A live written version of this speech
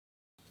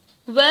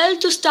Well,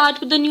 to start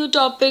with the new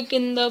topic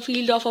in the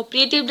field of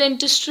operative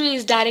dentistry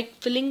is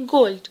direct filling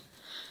gold.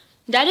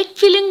 Direct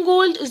filling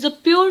gold is the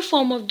pure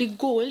form of the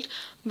gold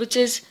which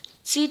is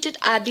treated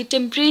at the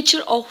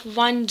temperature of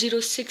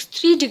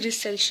 1063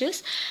 degrees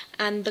Celsius,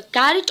 and the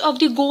carat of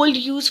the gold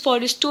used for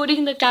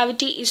restoring the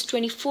cavity is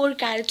 24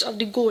 carats of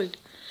the gold.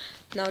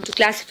 Now to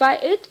classify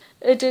it,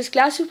 it is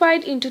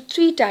classified into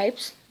three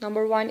types.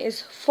 Number one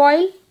is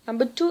foil,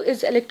 number two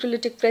is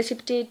electrolytic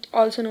precipitate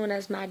also known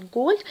as matte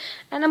gold,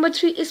 and number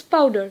three is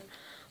powder.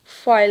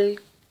 Foil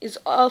is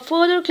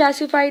further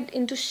classified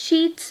into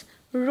sheets,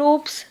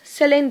 ropes,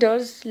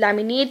 cylinders,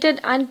 laminated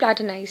and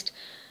platinized.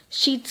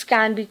 Sheets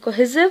can be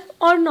cohesive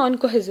or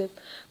non-cohesive.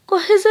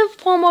 Cohesive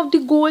form of the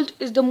gold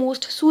is the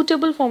most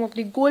suitable form of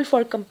the gold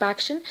for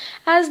compaction,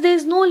 as there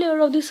is no layer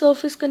of the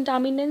surface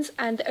contaminants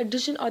and the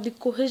addition or the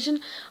cohesion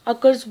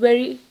occurs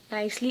very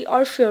nicely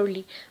or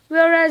fairly.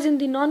 Whereas in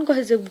the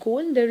non-cohesive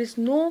gold there is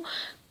no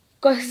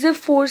cohesive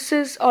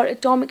forces or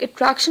atomic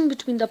attraction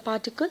between the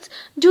particles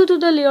due to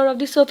the layer of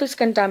the surface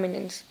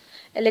contaminants.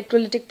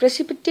 Electrolytic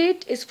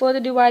precipitate is further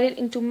divided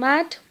into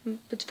matte,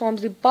 which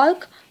forms the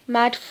bulk,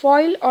 matte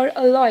foil or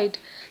alloyed.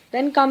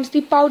 Then comes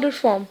the powder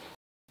form.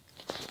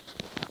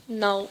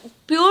 Now,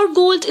 pure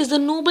gold is the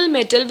noble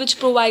metal which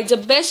provides the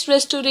best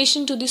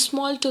restoration to the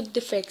small tooth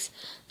defects.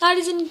 That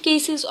is in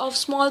cases of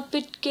small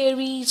pit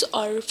caries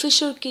or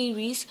fissure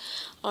caries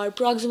or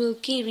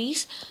proximal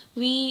caries,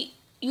 we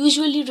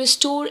usually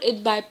restore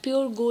it by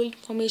pure gold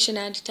formation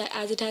as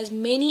it has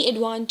many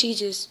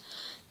advantages.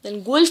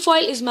 Then gold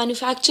foil is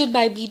manufactured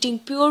by beating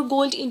pure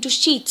gold into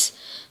sheets.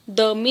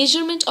 The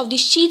measurement of the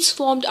sheets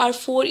formed are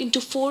 4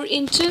 into 4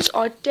 inches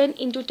or 10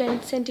 into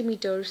 10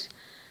 centimeters.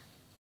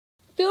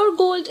 Pure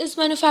gold is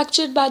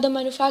manufactured by the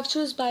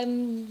manufacturers by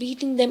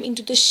beating them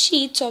into the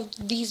sheets of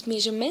these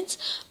measurements,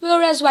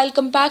 whereas while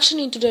compaction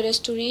into the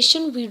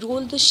restoration, we roll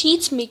the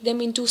sheets, make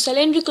them into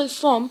cylindrical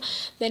form,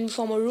 then we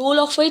form a roll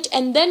of it,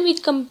 and then we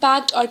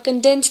compact or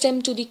condense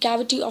them to the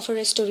cavity of a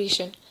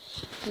restoration.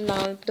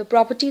 Now, the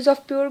properties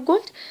of pure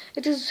gold.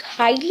 It is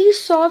highly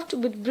soft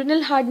with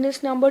Brinell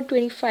hardness number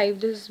 25.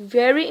 This is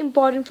very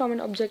important from an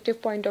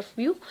objective point of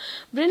view.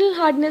 Brinell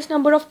hardness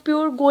number of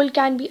pure gold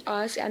can be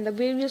asked and the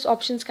various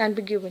options can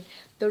be given.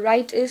 The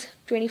right is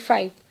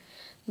 25.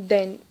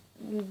 Then,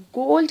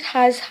 gold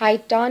has high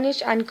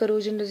tarnish and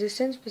corrosion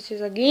resistance, which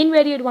is again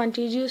very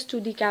advantageous to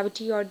the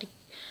cavity or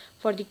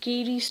for the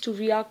caries to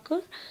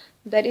reoccur.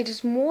 That it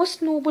is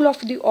most noble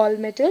of the all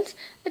metals.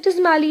 It is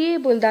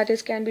malleable, that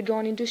is can be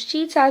drawn into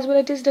sheets, as well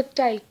it is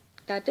ductile,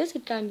 that is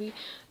it can be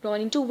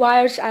drawn into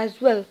wires as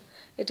well.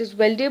 It is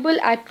weldable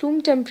at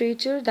room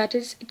temperature, that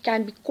is it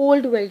can be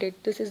cold welded.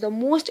 This is the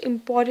most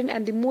important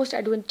and the most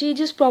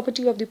advantageous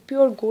property of the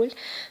pure gold,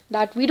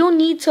 that we don't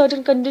need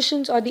certain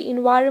conditions or the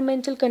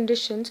environmental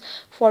conditions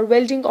for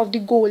welding of the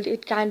gold.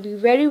 It can be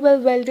very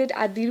well welded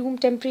at the room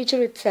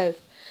temperature itself.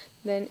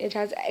 Then it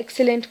has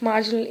excellent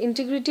marginal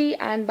integrity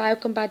and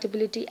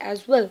biocompatibility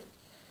as well.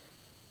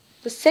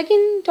 The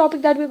second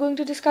topic that we're going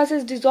to discuss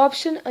is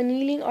desorption,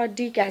 annealing or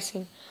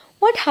degassing.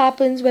 What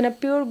happens when a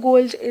pure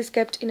gold is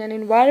kept in an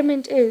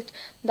environment is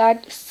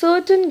that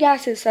certain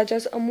gases such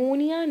as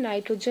ammonia,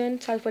 nitrogen,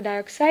 sulfur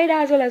dioxide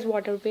as well as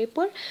water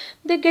vapor,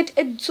 they get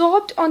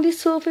absorbed on the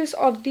surface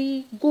of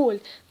the gold,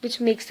 which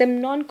makes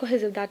them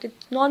non-cohesive, that is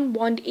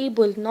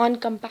non-bondable,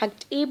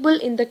 non-compactable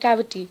in the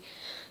cavity.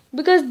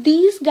 Because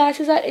these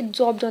gases are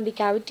absorbed on the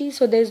cavity,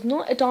 so there is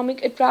no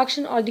atomic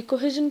attraction or the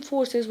cohesion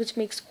forces which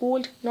makes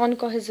gold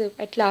non-cohesive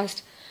at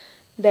last.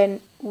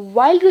 Then,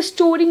 while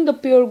restoring the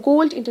pure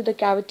gold into the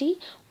cavity,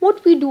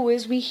 what we do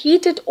is we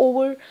heat it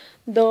over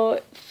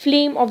the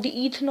flame of the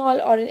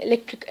ethanol or an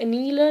electric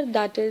annealer,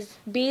 that is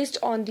based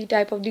on the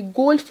type of the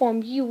gold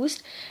form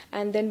used,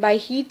 and then by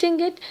heating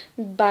it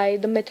by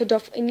the method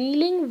of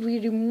annealing, we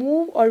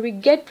remove or we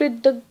get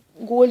rid the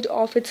gold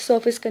of its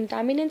surface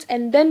contaminants,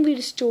 and then we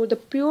restore the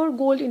pure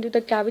gold into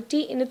the cavity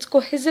in its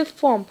cohesive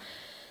form.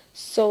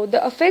 So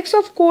the effects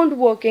of cold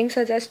working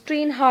such as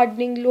strain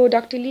hardening, low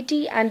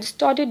ductility and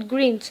distorted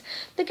grains,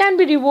 they can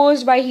be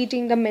reversed by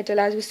heating the metal,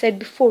 as we said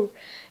before.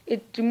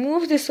 It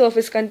removes the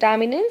surface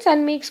contaminants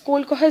and makes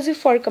gold cohesive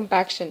for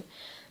compaction.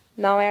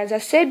 Now, as I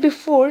said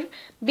before,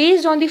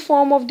 based on the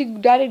form of the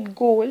direct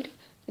gold,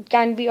 it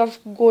can be of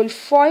gold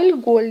foil,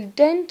 gold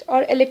dent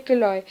or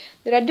electrolyte.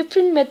 There are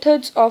different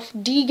methods of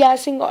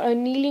degassing or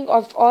annealing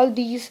of all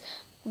these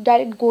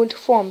direct gold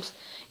forms.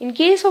 In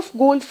case of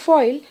gold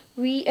foil,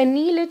 we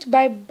anneal it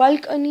by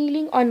bulk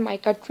annealing on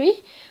mica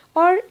tray,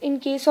 or in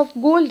case of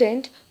gold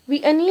dent,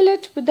 we anneal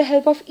it with the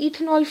help of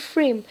ethanol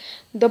flame.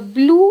 The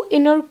blue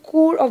inner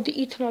core of the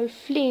ethanol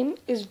flame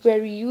is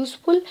very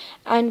useful,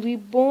 and we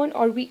burn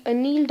or we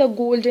anneal the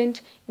gold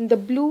dent in the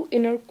blue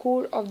inner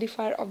core of the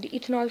fire of the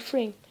ethanol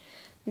flame.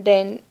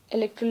 Then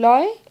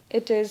electrolyte,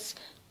 it is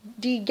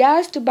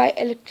degassed by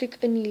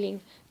electric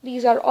annealing.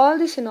 These are all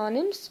the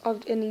synonyms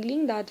of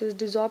annealing, that is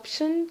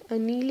desorption,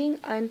 annealing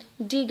and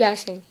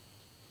degassing.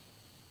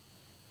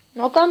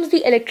 Now comes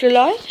the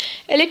electrolyte.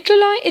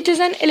 Electrolyte, it is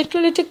an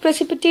electrolytic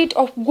precipitate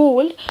of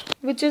gold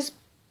which is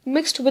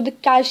mixed with the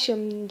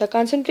calcium. The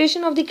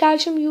concentration of the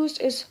calcium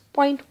used is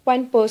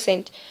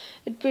 0.1%.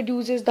 It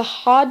produces the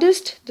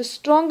hardest, the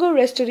stronger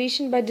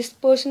restoration by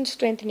dispersion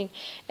strengthening.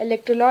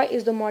 Electrolyte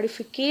is the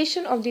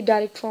modification of the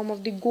direct form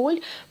of the gold,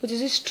 which is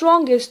the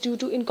strongest due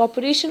to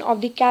incorporation of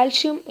the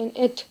calcium in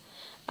it.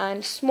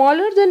 And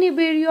smaller the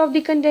area of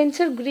the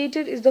condenser,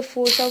 greater is the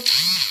force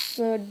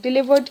of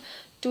delivered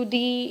to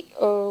the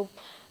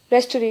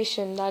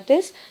restoration. That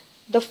is,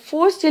 the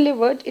force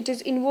delivered, it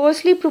is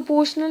inversely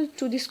proportional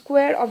to the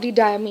square of the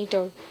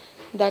diameter.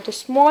 That is,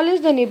 small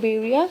is the nib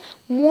area,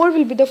 more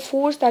will be the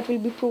force that will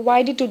be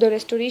provided to the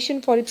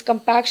restoration for its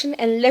compaction,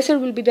 and lesser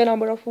will be the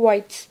number of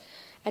voids.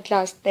 At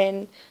last,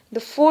 then, the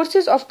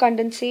forces of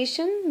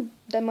condensation,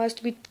 they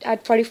must be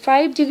at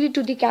 45 degree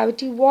to the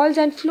cavity walls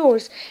and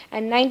floors,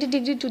 and 90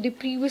 degree to the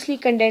previously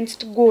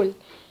condensed gold.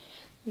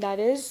 That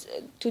is,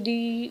 to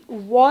the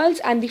walls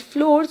and the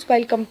floors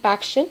while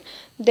compaction,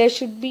 there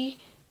should be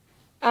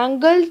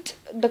angled,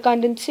 the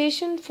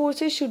condensation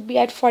forces should be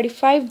at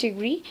 45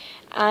 degree,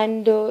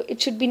 and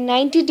it should be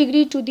 90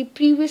 degree to the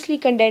previously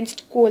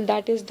condensed gold,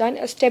 that is done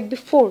a step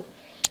before.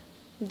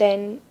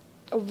 Then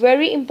a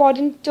very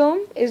important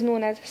term is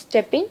known as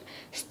stepping.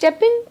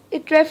 Stepping,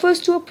 it refers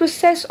to a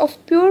process of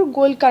pure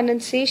gold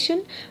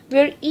condensation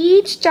where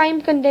each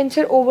time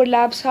condenser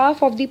overlaps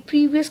half of the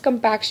previous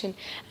compaction.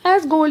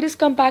 As gold is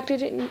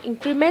compacted in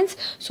increments,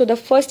 so the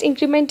first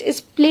increment is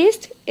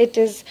placed, it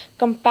is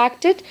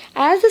compacted.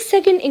 As the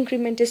second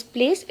increment is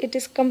placed, it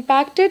is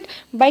compacted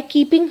by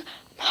keeping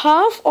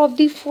half of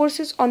the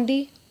forces on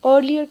the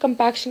earlier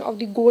compaction of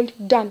the gold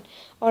done,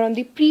 or on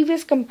the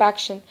previous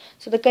compaction.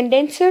 So the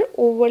condenser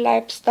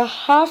overlaps the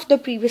half the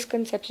previous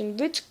compaction,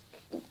 which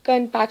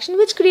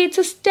creates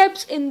a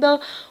steps in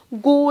the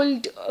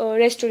gold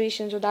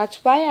restoration. So that's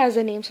why, as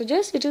the name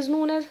suggests, it is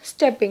known as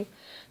stepping.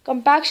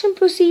 Compaction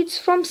proceeds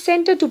from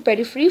center to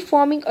periphery,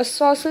 forming a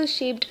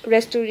saucer-shaped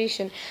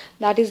restoration.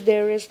 That is,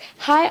 there is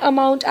high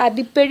amount at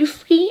the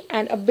periphery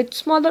and a bit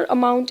smaller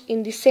amount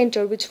in the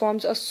center, which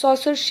forms a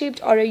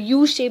saucer-shaped or a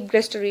U-shaped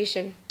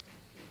restoration.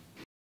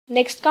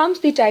 Next comes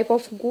the type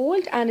of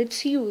gold and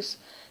its use.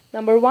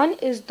 Number 1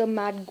 is the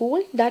matte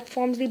gold that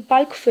forms the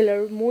bulk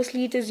filler.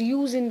 Mostly it is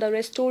used in the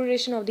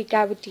restoration of the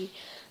cavity.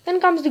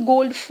 Then comes the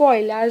gold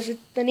foil. As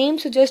the name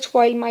suggests,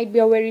 foil might be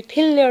a very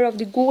thin layer of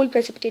the gold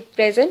precipitate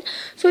present.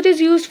 So it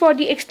is used for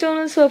the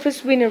external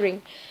surface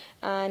veneering.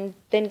 And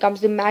then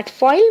comes the matte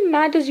foil.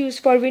 Matte is used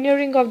for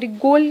veneering of the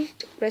gold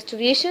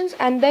restorations.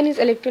 And then is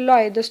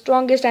electrolyte, the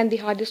strongest and the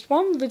hardest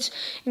form, which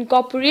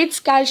incorporates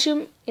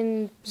calcium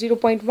in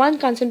 0.1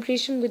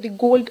 concentration with the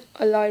gold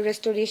alloy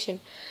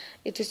restoration.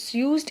 It is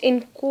used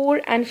in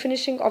core and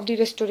finishing of the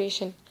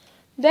restoration.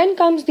 Then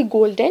comes the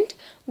gold dent.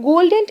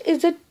 Gold dent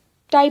is a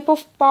type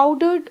of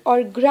powdered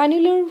or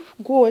granular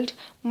gold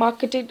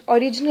marketed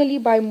originally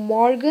by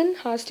Morgan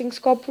Hastings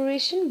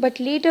Corporation but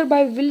later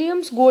by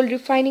Williams Gold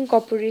Refining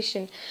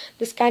Corporation.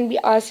 This can be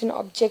asked in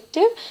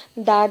objective,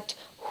 that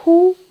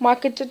who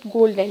marketed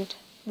gold dent.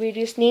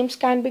 Various names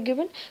can be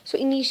given. So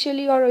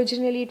initially or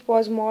originally it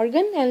was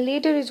Morgan, and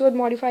later it was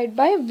modified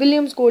by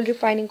Williams Gold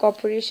Refining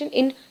Corporation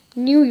in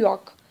New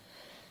York.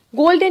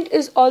 Gold dent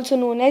is also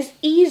known as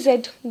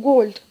EZ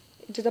gold.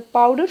 It is a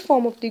powdered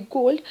form of the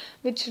gold,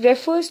 which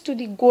refers to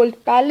the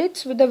gold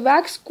pellets with a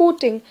wax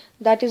coating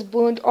that is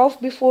burned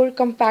off before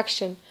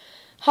compaction.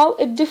 How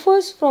it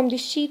differs from the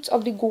sheets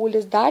of the gold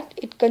is that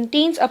it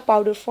contains a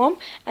powder form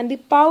and the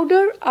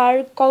powder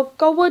are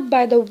covered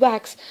by the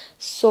wax.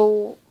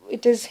 So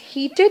it is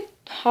heated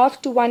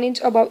half to 1 inch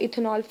above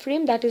ethanol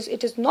frame, that is,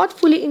 it is not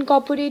fully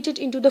incorporated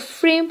into the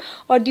frame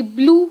or the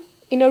blue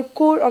inner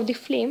core of the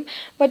flame,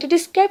 but it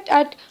is kept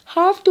at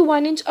half to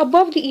 1 inch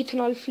above the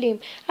ethanol flame,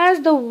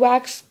 as the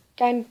wax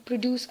can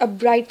produce a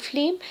bright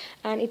flame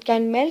and it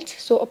can melt,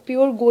 so a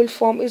pure gold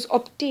form is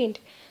obtained.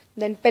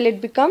 Then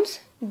pellet becomes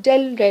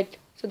dull red,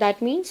 so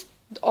that means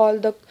all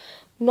the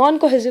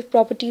non-cohesive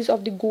properties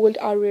of the gold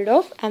are rid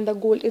of and the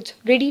gold is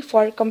ready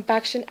for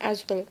compaction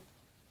as well.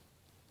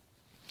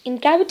 In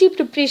cavity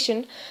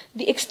preparation,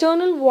 the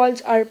external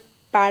walls are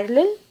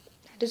parallel.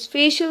 This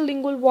facial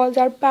lingual walls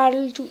are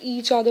parallel to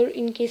each other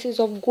in cases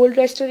of gold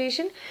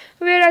restoration,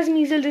 whereas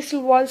mesial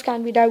distal walls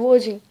can be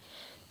diverging.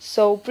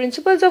 So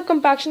principles of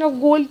compaction of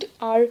gold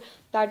are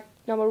that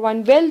number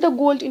 1, weld the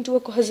gold into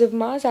a cohesive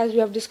mass, as we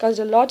have discussed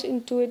a lot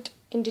into it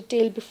in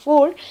detail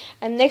before,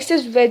 and next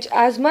is wedge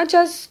as much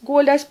as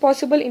gold as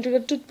possible into the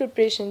tooth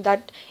preparation.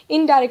 That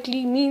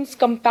indirectly means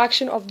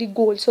compaction of the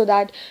gold so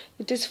that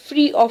it is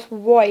free of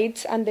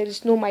voids and there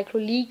is no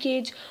micro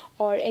leakage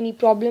or any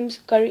problems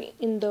occur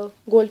in the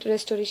gold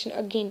restoration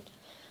again.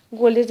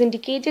 Gold is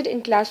indicated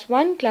in class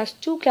 1, class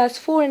 2, class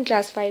 4 and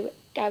class 5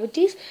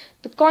 cavities.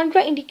 The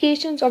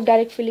contraindications of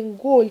direct filling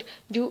gold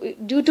due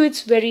to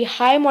its very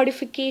high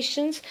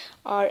modifications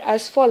are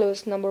as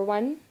follows. Number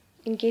 1,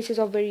 in cases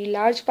of very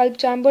large pulp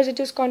chambers it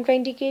is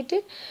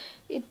contraindicated.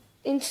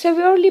 In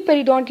severely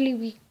periodontally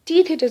weak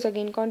teeth it is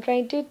again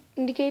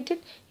contraindicated.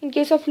 In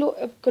case of low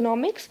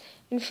economics,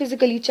 in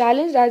physically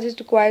challenged, as it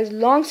requires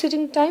long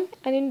sitting time,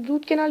 and in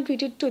root canal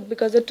treated tooth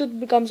because the tooth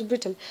becomes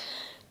brittle.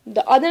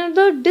 The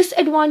another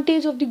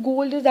disadvantage of the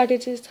gold is that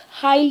it is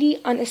highly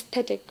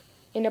unaesthetic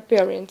in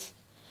appearance.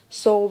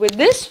 So with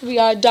this, we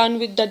are done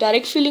with the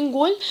direct filling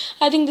gold.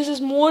 I think this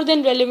is more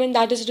than relevant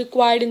that is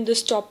required in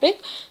this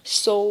topic.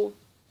 So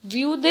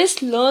view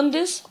this, learn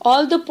this,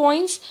 all the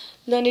points,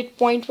 learn it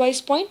point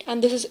wise point,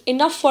 and this is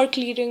enough for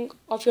clearing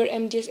of your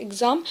MDS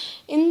exam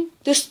in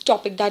this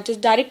topic, that is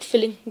direct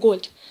filling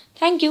gold.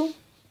 Thank you.